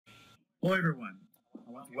Hello, everyone.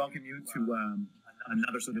 I want to welcome you to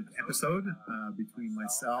another sort of episode between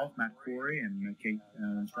myself, Matt Corey, and Kate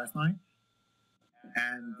Strachnyi.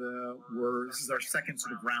 And this is our second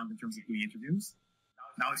sort of round in terms of doing interviews.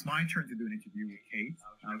 Now it's my turn to do an interview with Kate,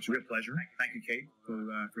 which is a real pleasure. Thank you, Kate,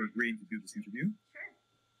 for agreeing to do this interview.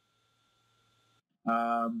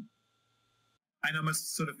 Sure. I know it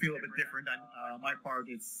must sort of feel a bit different. On my part,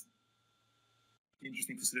 it's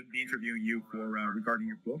interesting to sort of be interviewing you for regarding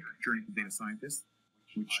your book, Journey to Data Scientist,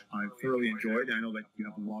 which I thoroughly enjoyed. I know that you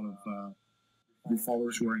have a lot of your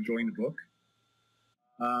followers who are enjoying the book.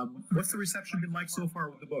 What's the reception been like so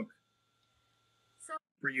far with the book? So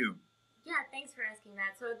for you? Yeah, thanks for asking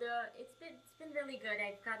that. So it's been really good.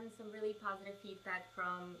 I've gotten some really positive feedback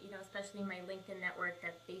from, especially my LinkedIn network,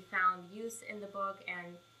 that they found use in the book,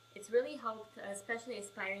 and it's really helped, especially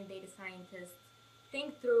aspiring data scientists,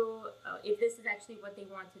 think through if this is actually what they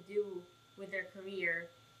want to do with their career.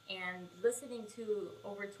 And listening to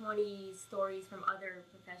over 20 stories from other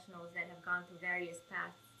professionals that have gone through various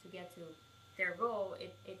paths to get to their role,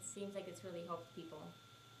 it seems like it's really helped people.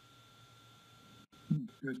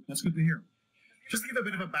 Good. That's good to hear. Just to give a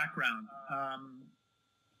bit of a background,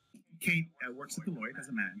 Kate works at Deloitte as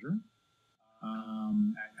a manager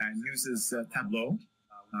and uses Tableau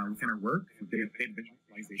within her work for data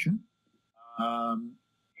visualization.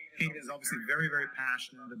 Kate is obviously very, very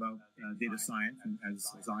passionate about data science, and as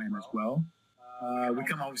I am as well. We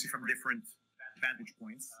come obviously from different vantage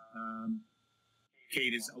points.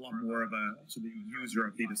 Kate is a lot more of a sort of user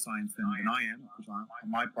of data science than I am. Because on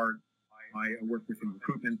my part, I work within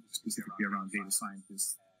recruitment, specifically around data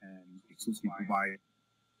scientists, and exclusively provide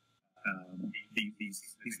these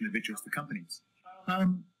individuals to companies.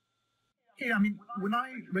 Hey, I mean, when I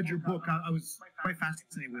read your book, I was quite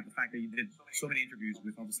fascinated with the fact that you did so many interviews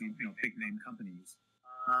with obviously big name companies.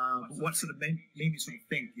 What sort of made me sort of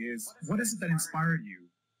think is, what is it that inspired you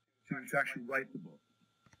to actually write the book?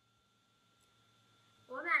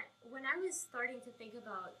 Well, Matt, when I was starting to think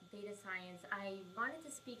about data science, I wanted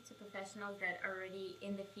to speak to professionals that are already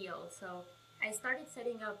in the field. So I started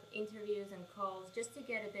setting up interviews and calls just to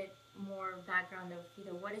get a bit more background of,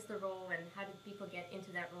 what is the role and how did people get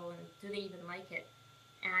into that role and do they even like it?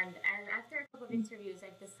 And after a couple of interviews,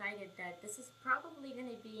 I've decided that this is probably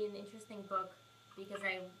going to be an interesting book because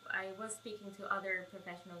I was speaking to other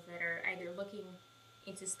professionals that are either looking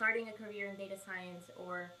into starting a career in data science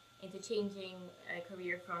or into changing a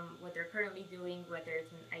career from what they're currently doing, whether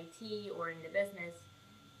it's in IT or in the business.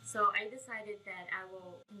 So I decided that I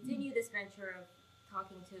will continue this venture of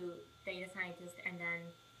talking to data scientists and then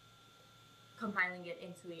compiling it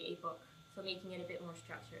into a book, so making it a bit more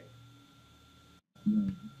structured.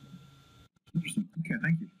 Interesting. Okay,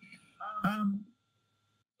 thank you.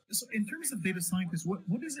 So in terms of data scientists,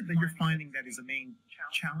 what is it that you're finding that is a main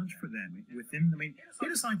challenge for them within the main?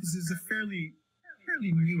 Data scientist is a fairly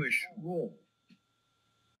newish role.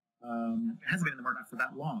 It hasn't been in the market for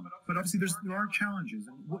that long, but obviously there are challenges.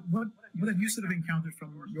 And what have you sort of encountered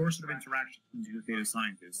from your sort of interactions with data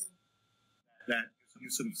scientists that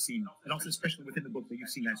you've sort of seen, and also especially within the book that you've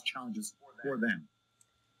seen as challenges for them?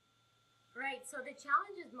 Right. So the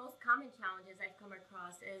most common challenges I've come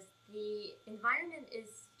across is the environment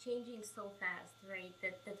is changing so fast, right?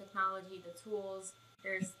 That the technology, the tools,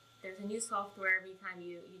 there's a new software every time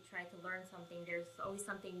you try to learn something. There's always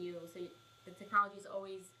something new. So the technology is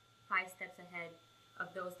always 5 steps ahead of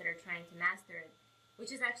those that are trying to master it,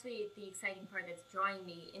 which is actually the exciting part that's drawing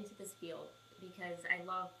me into this field, because I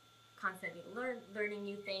love constantly learning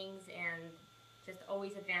new things and just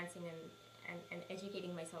always advancing and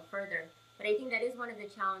educating myself further. But I think that is one of the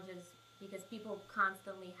challenges because people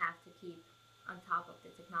constantly have to keep on top of the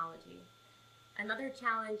technology. Another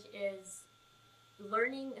challenge is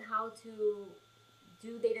learning how to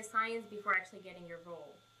do data science before actually getting your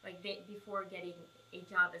role, like before getting a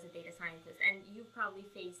job as a data scientist. And you've probably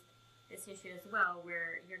faced this issue as well,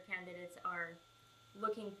 where your candidates are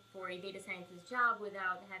looking for a data scientist job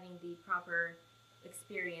without having the proper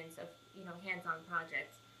experience of hands-on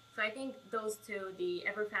projects. So I think those two, the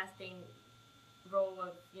ever-fasting role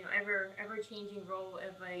of ever-changing role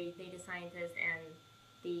of a data scientist and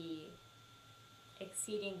the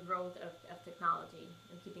exceeding growth of technology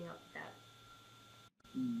and keeping up with that.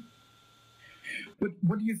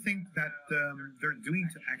 What do you think that they're doing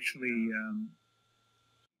to actually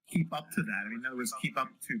keep up to that? I mean, in other words, keep up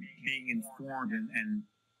to being informed and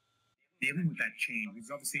dealing with that change.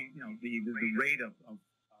 Because obviously, the rate of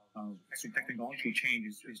technological change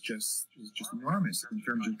is just enormous in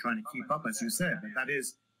terms of trying to keep up, as you said.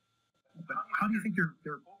 But how do you think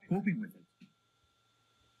they're coping with it?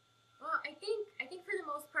 Well, I think think for the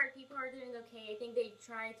most part, people are doing okay. I think they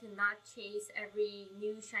try to not chase every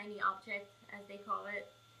new shiny object, as they call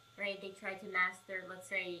it, right? They try to master,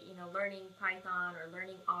 let's say, learning Python or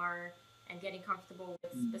learning R and getting comfortable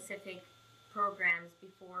with specific programs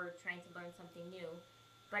before trying to learn something new.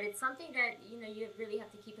 But it's something that, you really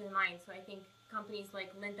have to keep in mind. So I think companies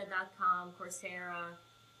like lynda.com, Coursera,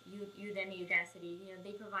 Udemy, Udacity,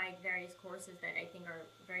 they provide various courses that I think are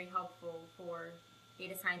very helpful for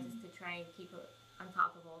data scientists to try and keep on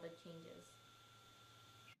top of all the changes.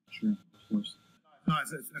 Sure, of course. No,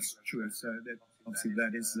 that's true. It's, that, obviously,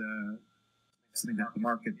 that is something that the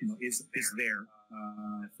market is there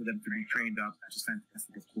for them to be trained up, which is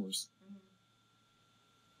fantastic, of course.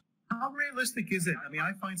 How realistic is it? I mean,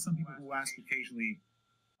 I find some people who ask occasionally,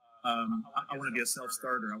 I want to be a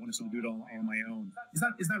self-starter. I want to sort of do it all on my own.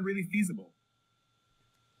 Is that really feasible?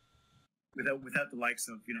 Without the likes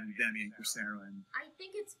of Udemy and Coursera and. I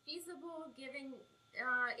think it's feasible given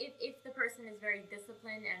if the person is very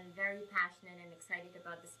disciplined and very passionate and excited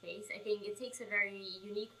about the space. I think it takes a very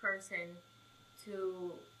unique person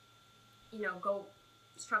to go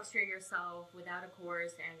structure yourself without a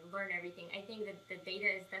course and learn everything. I think that the data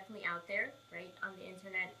is definitely out there, right, on the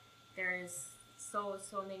internet. There's so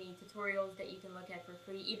many tutorials that you can look at for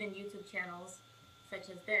free, even YouTube channels such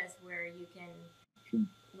as this, where you can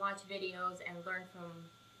watch videos and learn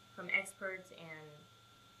from experts, and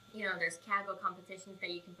there's Kaggle competitions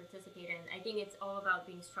that you can participate in. I think it's all about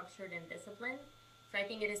being structured and disciplined. So I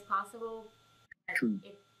think it is possible, but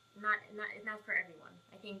it's not for everyone.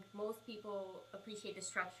 I think most people appreciate the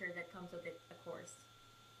structure that comes with a course.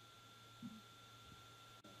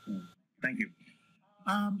 Thank you.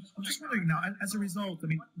 I'm just wondering now, as a result, I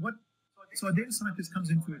mean, so a data scientist comes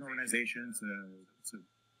into an organization,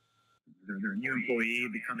 they're a new employee,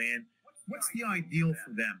 they come in. What's the ideal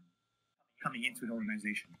for them coming into an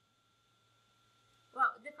organization?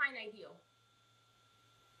 Well, define ideal.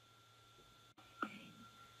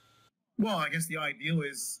 Well, I guess the ideal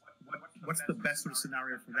is what's the best sort of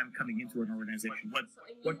scenario for them coming into an organization?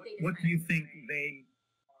 What do you think they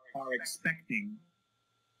are expecting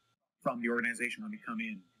from the organization when they come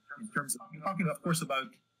in terms of, you're talking, of course, about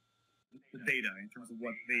the data, in terms of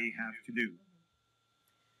what they have to do?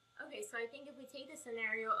 Okay, so I think if we take the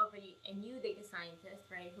scenario of a new data scientist,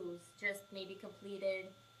 right, who's just maybe completed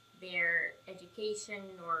their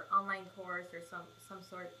education or online course or some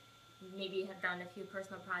sort, maybe have done a few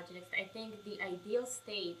personal projects, I think the ideal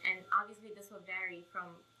state, and obviously this will vary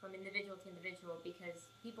from individual to individual because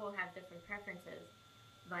people have different preferences,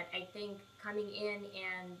 but I think coming in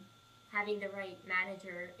and having the right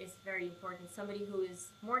manager is very important, somebody who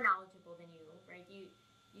is more knowledgeable than you, right?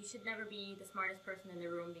 You should never be the smartest person in the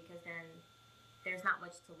room because then there's not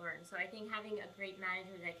much to learn. So I think having a great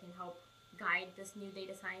manager that can help guide this new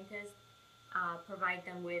data scientist, provide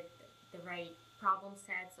them with the right problem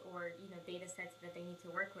sets or data sets that they need to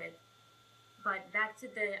work with. But back to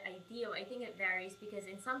the ideal, I think it varies because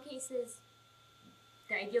in some cases,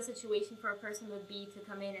 the ideal situation for a person would be to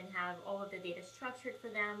come in and have all of the data structured for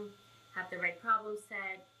them, have the right problem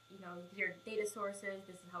set, your data sources,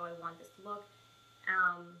 this is how I want this to look.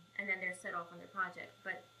 And then they're set off on their project.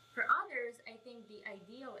 But for others, I think the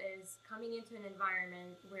ideal is coming into an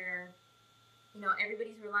environment where,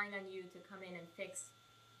 everybody's relying on you to come in and fix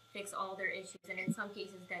all their issues. And in some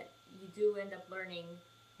cases that you do end up learning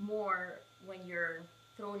more when you're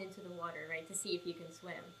thrown into the water, right, to see if you can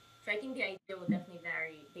swim. So I think the ideal will definitely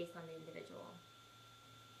vary based on the individual.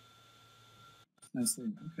 I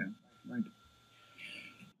see. Okay. Right.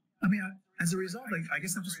 I mean, as a result, I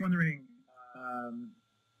guess I'm just wondering,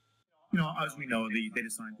 as we know, the data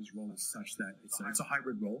scientist role is such that it's a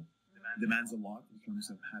hybrid role. It demands a lot in terms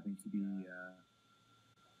of having to be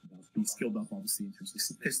skilled up, obviously, in terms of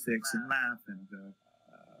statistics and math, and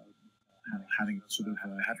having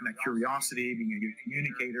that curiosity, being a good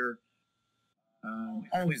communicator.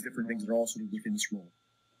 All these different things are also within this role.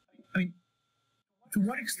 I mean, to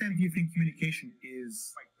what extent do you think communication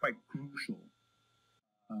is quite crucial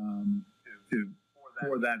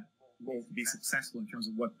for that role to be successful in terms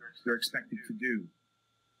of what they're expected to do?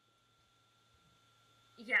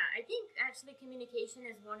 Yeah, I think actually communication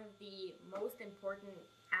is one of the most important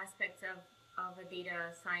aspects of a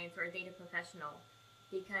data science or a data professional.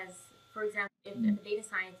 Because, for example, if a data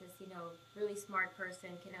scientist, really smart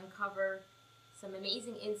person can uncover some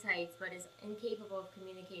amazing insights, but is incapable of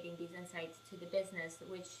communicating these insights to the business,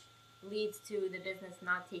 which leads to the business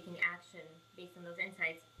not taking action based on those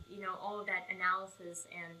insights, all of that analysis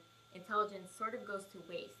and intelligence sort of goes to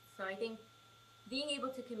waste. So I think being able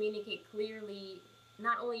to communicate clearly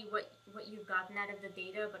not only what you've gotten out of the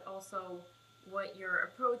data, but also what your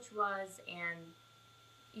approach was and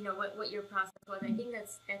what your process was. I think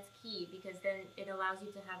that's key, because then it allows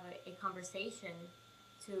you to have a conversation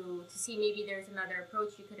to see maybe there's another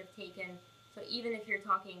approach you could have taken. So even if you're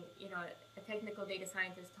talking, a technical data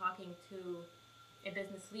scientist talking to a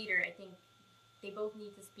business leader, I think they both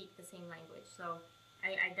need to speak the same language. So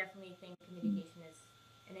I definitely think communication is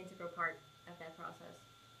an integral part of that process.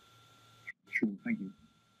 Sure, thank you.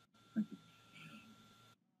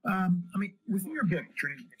 Within your book,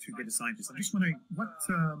 Journey to Data Scientist, I'm just wondering, what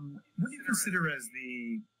do you consider as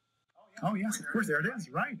the... Oh, yes, of course, there it is.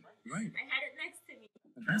 Right. I had it next to me.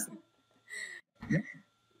 Fantastic. Yeah.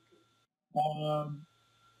 What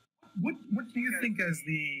do you think as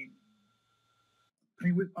the...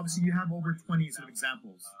 obviously, you have over 20 sort of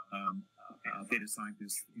examples of data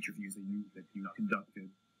scientist interviews that you conducted.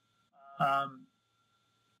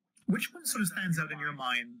 Which one sort of stands out in your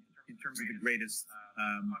mind in terms of the greatest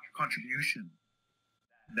contribution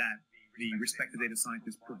that the respective data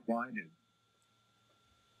scientist provided?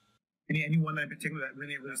 Anyone in particular that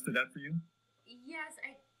really stood out for you? Yes,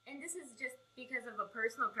 and this is just because of a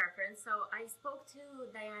personal preference. So I spoke to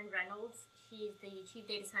Diane Reynolds. She's the chief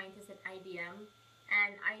data scientist at IBM.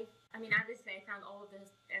 And obviously I found all of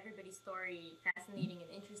everybody's story fascinating and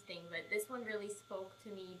interesting, but this one really spoke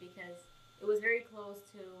to me because it was very close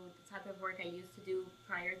to the type of work I used to do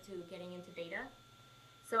prior to getting into data.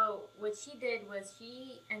 So what she did was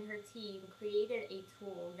she and her team created a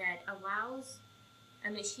tool that allows a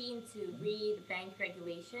machine to read bank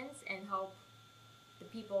regulations and help the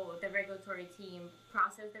regulatory team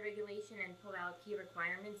process the regulation and pull out key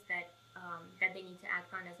requirements that they need to act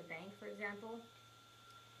on as a bank, for example.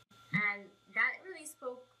 And that really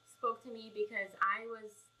spoke to me because I was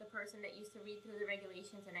the person that used to read through the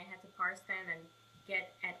regulations and I had to parse them and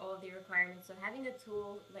get at all of the requirements. So having a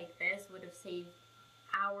tool like this would have saved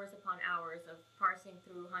hours upon hours of parsing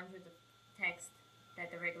through hundreds of text that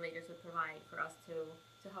the regulators would provide for us to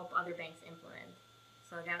help other banks implement.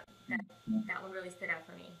 So that one really stood out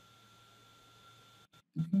for me.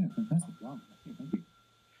 Okay, fantastic. Wow. Okay, thank you.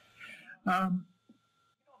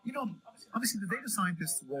 Obviously, the data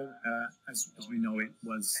scientist's role, as we know it,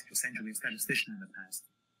 was essentially a statistician in the past,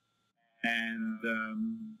 and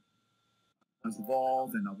has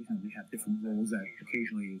evolved. And obviously, we have different roles. That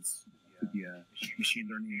occasionally it could be a machine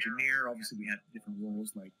learning engineer. Obviously, we had different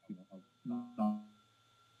roles like it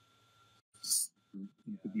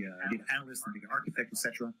could be a data analyst, a data architect,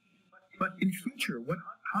 etc. But in future,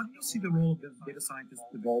 how do you see the role of the data scientist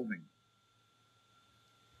evolving?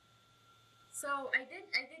 So I did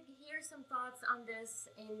hear some thoughts on this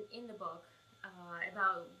in the book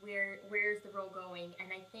about where's the role going,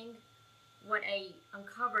 and I think what I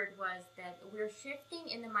uncovered was that we're shifting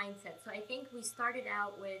in the mindset. So I think we started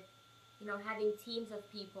out with having teams of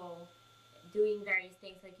people doing various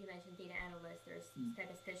things, like you mentioned, data analysts, there's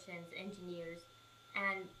statisticians, engineers,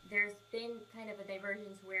 and there's been kind of a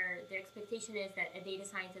divergence where the expectation is that a data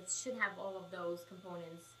scientist should have all of those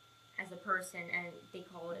components as a person, and they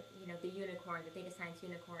call it, the unicorn, the data science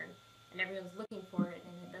unicorn, and everyone's looking for it,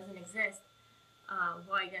 and it doesn't exist.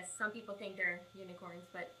 Well, I guess some people think they're unicorns,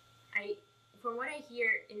 but from what I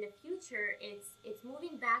hear, in the future, it's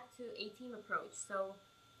moving back to a team approach. So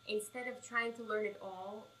instead of trying to learn it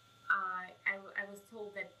all, I was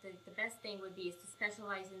told that the best thing would be is to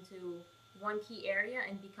specialize into one key area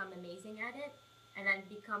and become amazing at it, and then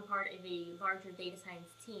become part of a larger data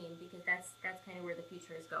science team, because that's kind of where the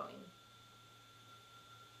future is going.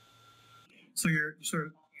 So you're sort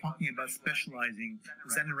of talking about specializing.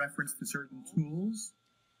 Is that in reference to certain tools?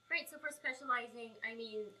 Right. So for specializing, I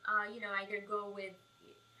mean, either go with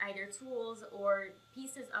either tools or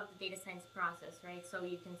pieces of the data science process, right? So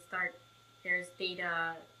you can start. There's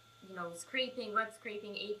data, scraping, web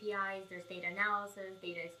scraping, APIs. There's data analysis,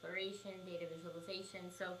 data exploration, data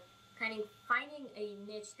visualization. So kind of finding a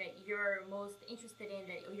niche that you're most interested in,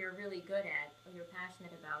 that you're really good at, or you're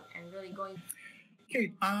passionate about, and really going.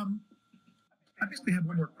 Kate, I basically have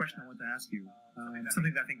one more question I want to ask you.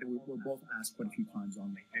 Something that I think that we're both asked quite a few times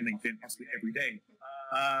on LinkedIn, possibly every day.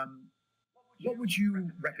 What would you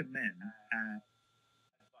recommend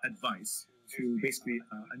advice to basically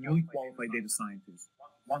a newly qualified data scientist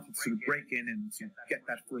wanting to sort of break in and to get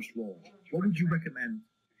that first role? What would you recommend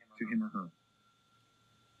to him or her?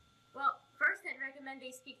 Well, first I'd recommend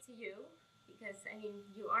they speak to you, because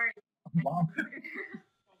you are a recruiter.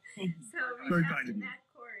 So reach out to Matt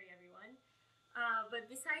Corey, everyone. But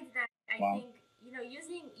besides that, I think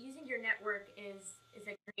using your network is a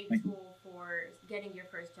great tool for getting your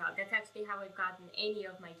first job. That's actually how I've gotten any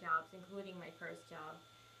of my jobs, including my first job,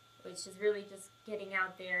 which is really just getting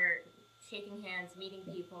out there, shaking hands, meeting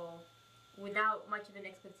people, without much of an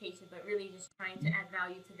expectation, but really just trying to add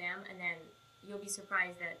value to them, and then you'll be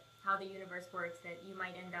surprised at how the universe works, that you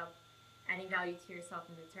might end up adding value to yourself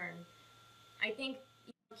in return. I think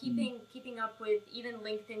keeping up with even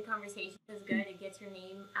LinkedIn conversations is good. It gets your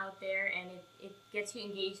name out there, and it gets you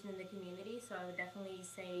engaged in the community. So I would definitely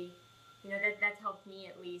say, that's helped me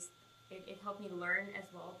at least. It helped me learn as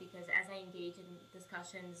well, because as I engage in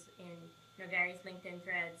discussions in various LinkedIn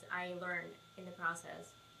threads, I learn in the process.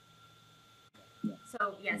 Yeah.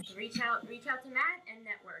 So yes, reach out to Matt and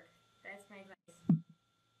network. That's my advice.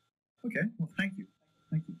 Okay. Well, thank you.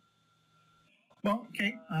 Well,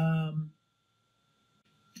 Kate,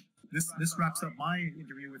 this wraps up my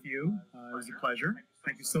interview with you. It was a pleasure.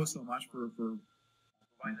 Thank you so much for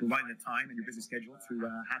providing the time in your busy schedule to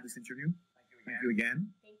have this interview. Thank you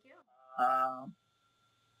again. Thank you.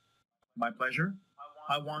 My pleasure.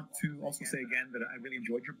 I want to also say again that I really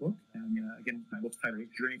enjoyed your book. And again, the book's title is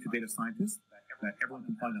Journey to Data Scientist, that everyone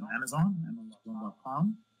can find on Amazon,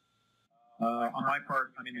 Amazon.com. On my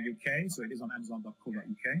part, I'm in the UK, so it is on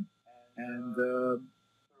Amazon.co.uk. And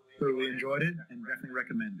thoroughly enjoyed it and definitely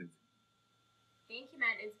recommend it. Thank you,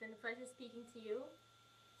 Matt. It's been a pleasure speaking to you.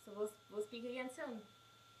 So we'll speak again soon.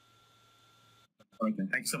 All right, then.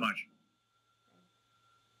 Thank you so much.